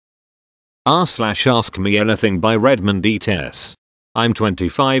r/Ask Me Anything by Redmond ETS. I'm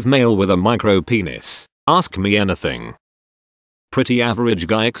 25, male with a micropenis. Ask me anything. Pretty average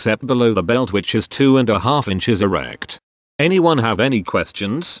guy except below the belt, which is 2.5 inches erect. Anyone have any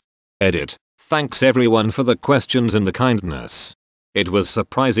questions? Edit. Thanks everyone for the questions and the kindness. It was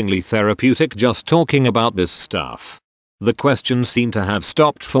surprisingly therapeutic just talking about this stuff. The questions seem to have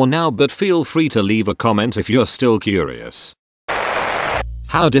stopped for now, but feel free to leave a comment if you're still curious.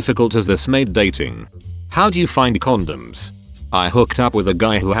 How difficult has this made dating? How do you find condoms? I hooked up with a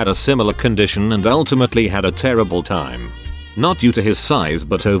guy who had a similar condition and ultimately had a terrible time. Not due to his size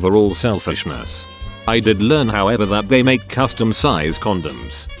but overall selfishness. I did learn, however, that they make custom size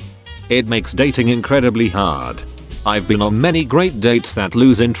condoms. It makes dating incredibly hard. I've been on many great dates that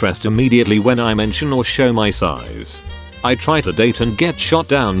lose interest immediately when I mention or show my size. I try to date and get shot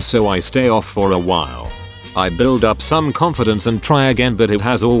down, so I stay off for a while. I build up some confidence and try again, but it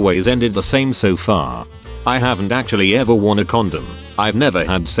has always ended the same so far. I haven't actually ever worn a condom. I've never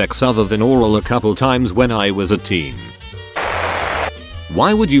had sex other than oral a couple times when I was a teen.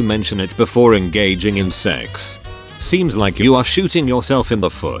 Why would you mention it before engaging in sex? Seems like you are shooting yourself in the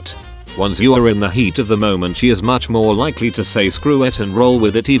foot. Once you are in the heat of the moment, she is much more likely to say screw it and roll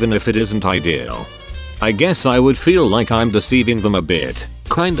with it, even if it isn't ideal. I guess I would feel like I'm deceiving them a bit,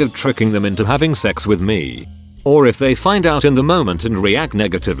 kind of tricking them into having sex with me. Or if they find out in the moment and react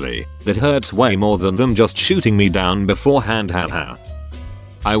negatively, that hurts way more than them just shooting me down beforehand, haha.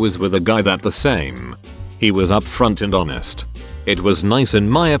 I was with a guy that the same. He was upfront and honest. It was nice in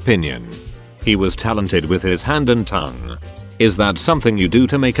my opinion. He was talented with his hand and tongue. Is that something you do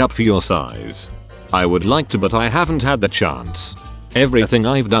to make up for your size? I would like to, but I haven't had the chance. Everything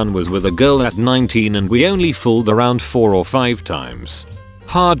I've done was with a girl at 19 and we only fooled around 4 or 5 times.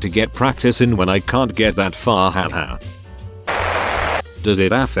 Hard to get practice in when I can't get that far, haha. Does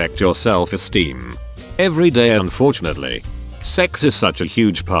it affect your self-esteem? Every day, unfortunately. Sex is such a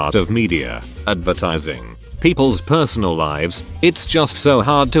huge part of media, advertising, people's personal lives, it's just so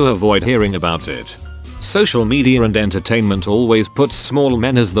hard to avoid hearing about it. Social media and entertainment always puts small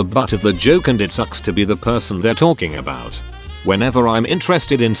men as the butt of the joke, and it sucks to be the person they're talking about. Whenever I'm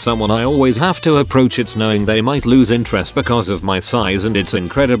interested in someone, I always have to approach it knowing they might lose interest because of my size, and it's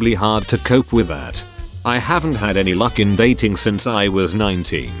incredibly hard to cope with that. I haven't had any luck in dating since I was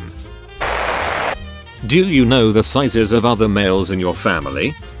 19. Do you know the sizes of other males in your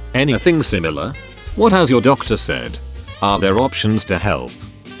family? Anything similar? What has your doctor said? Are there options to help?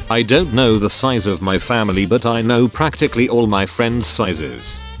 I don't know the size of my family, but I know practically all my friends'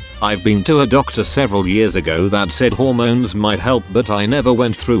 sizes. I've been to a doctor several years ago that said hormones might help, but I never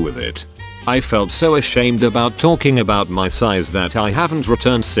went through with it. I felt so ashamed about talking about my size that I haven't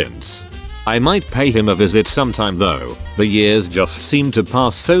returned since. I might pay him a visit sometime though, the years just seem to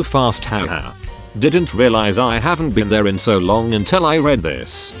pass so fast, haha. Didn't realize I haven't been there in so long until I read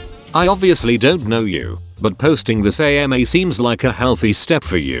this. I obviously don't know you, but posting this AMA seems like a healthy step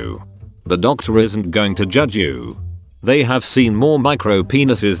for you. The doctor isn't going to judge you. They have seen more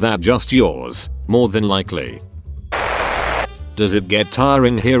micropenises than just yours, more than likely. Does it get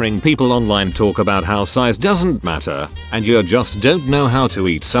tiring hearing people online talk about how size doesn't matter, and you just don't know how to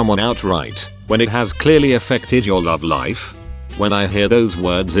eat someone outright, when it has clearly affected your love life? When I hear those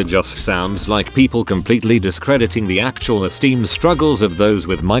words, it just sounds like people completely discrediting the actual esteem struggles of those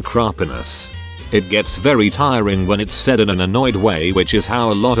with micropenis. It gets very tiring when it's said in an annoyed way, which is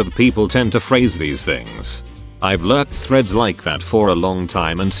how a lot of people tend to phrase these things. I've lurked threads like that for a long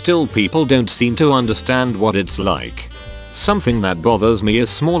time and still people don't seem to understand what it's like. Something that bothers me is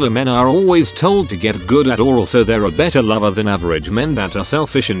smaller men are always told to get good at oral, so they're a better lover than average men that are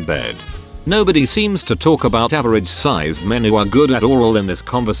selfish in bed. Nobody seems to talk about average sized men who are good at oral in this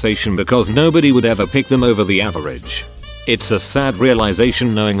conversation because nobody would ever pick them over the average. It's a sad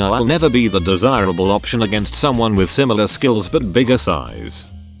realization knowing I'll never be the desirable option against someone with similar skills but bigger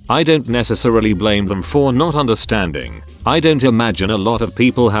size. I don't necessarily blame them for not understanding. I don't imagine a lot of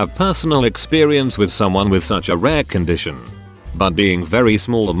people have personal experience with someone with such a rare condition. But being very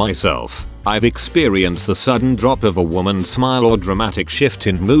small myself, I've experienced the sudden drop of a woman's smile or dramatic shift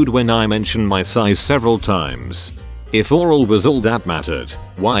in mood when I mention my size several times. If oral was all that mattered,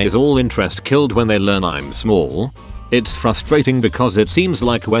 why is all interest killed when they learn I'm small? It's frustrating because it seems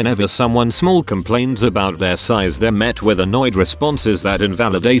like whenever someone small complains about their size, they're met with annoyed responses that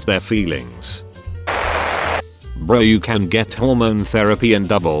invalidate their feelings. Bro, you can get hormone therapy and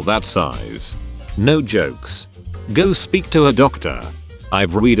double that size. No jokes. Go speak to a doctor.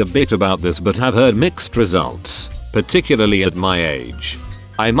 I've read a bit about this but have heard mixed results, particularly at my age.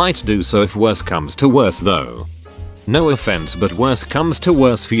 I might do so if worse comes to worse though. No offense, but worst comes to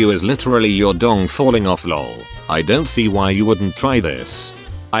worst for you is literally your dong falling off lol. I don't see why you wouldn't try this.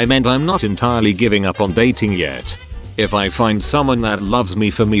 I meant I'm not entirely giving up on dating yet. If I find someone that loves me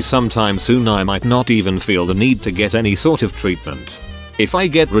for me sometime soon, I might not even feel the need to get any sort of treatment. If I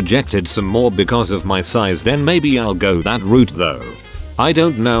get rejected some more because of my size, then maybe I'll go that route though. I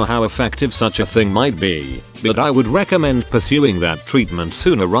don't know how effective such a thing might be, but I would recommend pursuing that treatment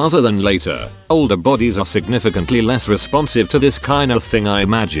sooner rather than later. Older bodies are significantly less responsive to this kind of thing, I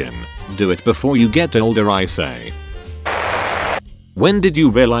imagine. Do it before you get older, I say. When did you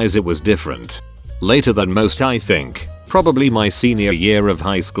realize it was different? Later than most, I think. Probably my senior year of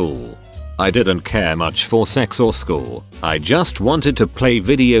high school. I didn't care much for sex or school. I just wanted to play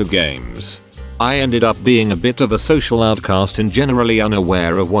video games. I ended up being a bit of a social outcast and generally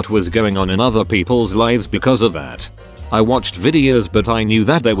unaware of what was going on in other people's lives because of that. I watched videos, but I knew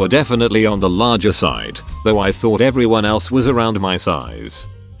that they were definitely on the larger side, though I thought everyone else was around my size.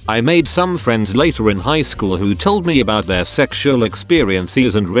 I made some friends later in high school who told me about their sexual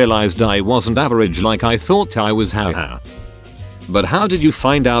experiences and realized I wasn't average like I thought I was, haha. But how did you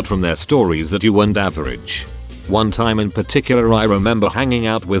find out from their stories that you weren't average? One time in particular, I remember hanging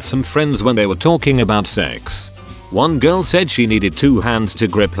out with some friends when they were talking about sex. One girl said she needed 2 hands to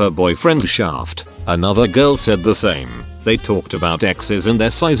grip her boyfriend's shaft. Another girl said the same. They talked about exes and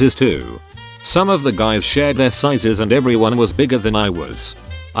their sizes too. Some of the guys shared their sizes and everyone was bigger than I was.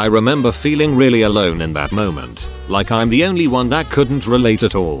 I remember feeling really alone in that moment, like I'm the only one that couldn't relate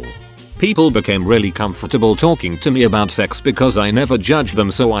at all. People became really comfortable talking to me about sex because I never judged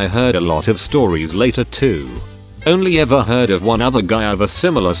them, so I heard a lot of stories later too. Only ever heard of one other guy of a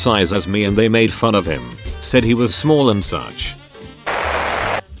similar size as me and they made fun of him, said he was small and such.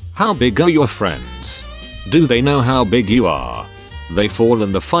 How big are your friends? Do they know how big you are? They fall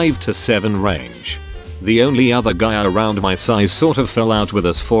in the 5 to 7 range. The only other guy around my size sort of fell out with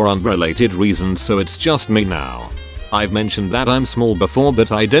us for unrelated reasons, so it's just me now. I've mentioned that I'm small before,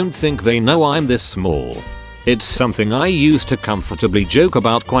 but I don't think they know I'm this small. It's something I used to comfortably joke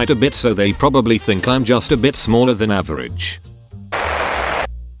about quite a bit, so they probably think I'm just a bit smaller than average.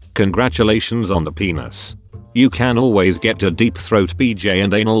 Congratulations on the penis. You can always get a deep throat BJ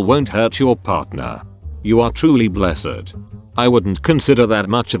and anal won't hurt your partner. You are truly blessed. I wouldn't consider that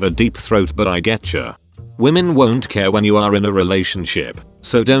much of a deep throat, but I getcha. Women won't care when you are in a relationship,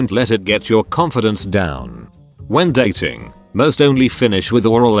 so don't let it get your confidence down. When dating, most only finish with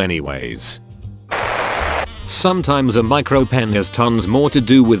oral anyways. Sometimes a micropen has tons more to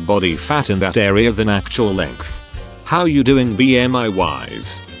do with body fat in that area than actual length. How you doing BMI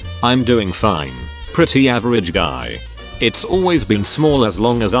wise? I'm doing fine. Pretty average guy. It's always been small as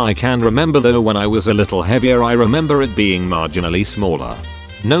long as I can remember, though when I was a little heavier I remember it being marginally smaller.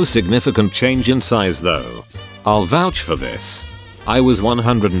 No significant change in size though. I'll vouch for this. I was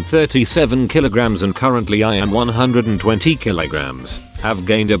 137 kilograms and currently I am 120 kilograms. Have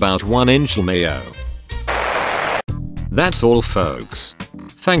gained about 1 inch mayo. That's all folks.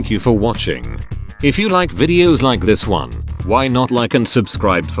 Thank you for watching. If you like videos like this one, why not like and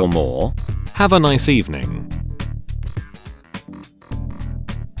subscribe for more? Have a nice evening.